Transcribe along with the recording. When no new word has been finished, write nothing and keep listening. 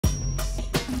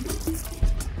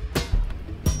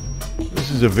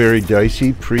This is a very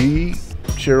dicey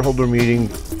pre-shareholder meeting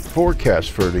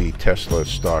forecast for the Tesla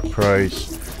stock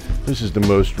price. This is the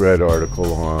most read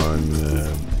article on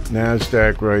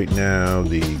NASDAQ right now.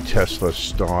 The Tesla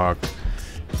stock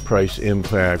price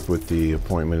impact with the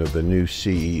appointment of the new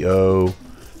CEO.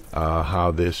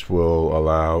 How this will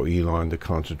allow Elon to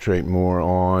concentrate more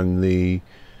on the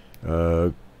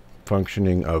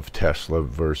functioning of Tesla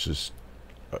versus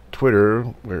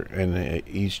Twitter, and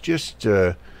he's just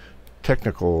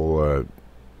technical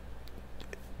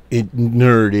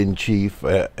nerd in chief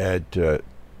at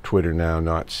Twitter now,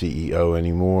 not CEO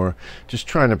anymore. Just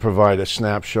trying to provide a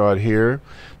snapshot here.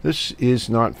 This is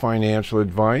not financial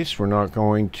advice. We're not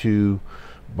going to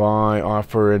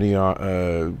offer any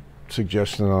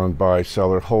suggestion on buy,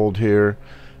 sell, or hold here.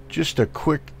 Just a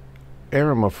quick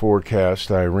ARMA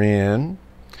forecast I ran.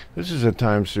 This is a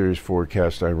time series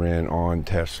forecast I ran on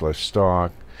Tesla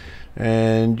stock,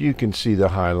 and you can see the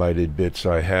highlighted bits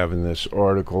I have in this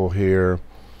article here.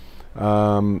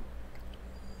 The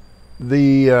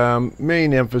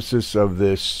main emphasis of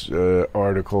this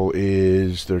article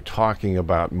is they're talking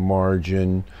about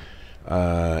margin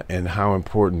and how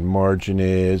important margin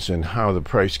is, and how the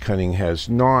price cutting has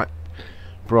not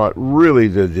brought really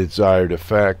the desired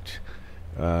effect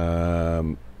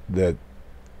that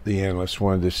the analysts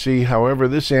wanted to see. However,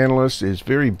 this analyst is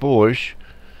very bullish,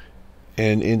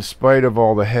 and in spite of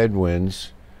all the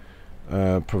headwinds,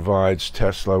 provides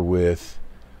Tesla with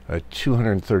a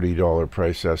 $230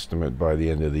 price estimate by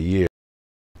the end of the year.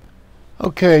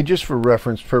 Okay, just for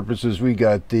reference purposes, we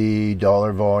got the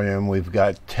dollar volume. We've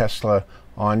got Tesla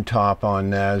on top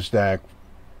on NASDAQ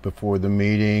before the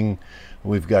meeting.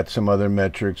 We've got some other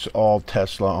metrics, all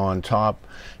Tesla on top.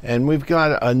 And we've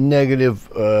got a negative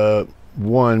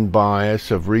one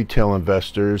bias of retail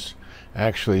investors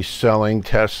actually selling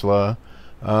Tesla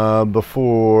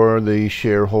before the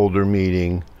shareholder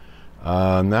meeting.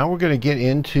 Now we're going to get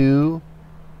into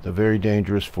the very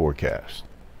dangerous forecast.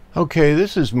 Okay,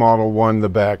 this is Model 1, the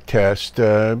back test.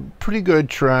 Pretty good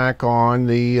track on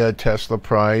the Tesla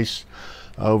price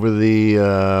over the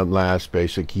last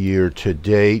basic year to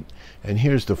date. And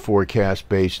here's the forecast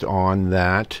based on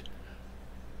that.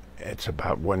 It's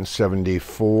about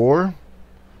 174.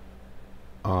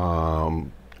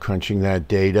 Crunching that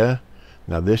data.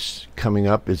 Now this coming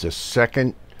up is a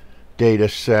second data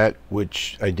set,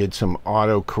 which I did some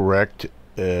autocorrect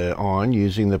on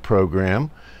using the program.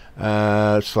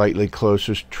 Slightly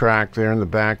closer track there in the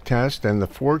back test, and the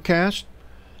forecast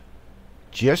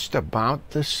just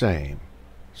about the same.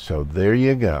 So there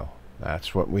you go.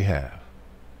 That's what we have.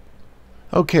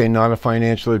 Okay, not a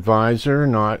financial advisor,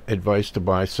 not advice to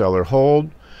buy, sell, or hold,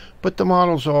 but the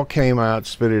models all came out,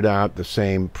 spit it out the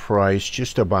same price,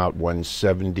 just about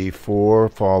 174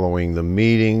 following the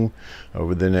meeting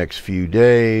over the next few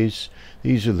days.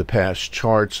 These are the past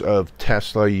charts of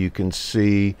Tesla. You can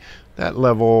see that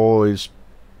level is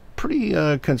pretty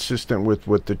consistent with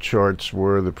what the charts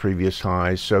were, the previous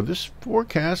highs. So this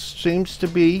forecast seems to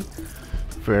be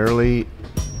fairly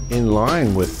in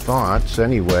line with thoughts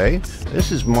anyway.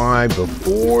 This is my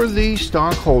before the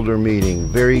stockholder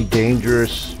meeting, very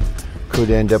dangerous, could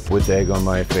end up with egg on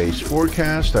my face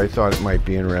forecast. I thought it might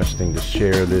be interesting to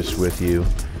share this with you.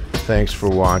 Thanks for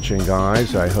watching,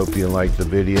 guys. I hope you liked the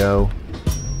video,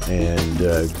 and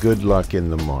good luck in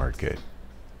the market.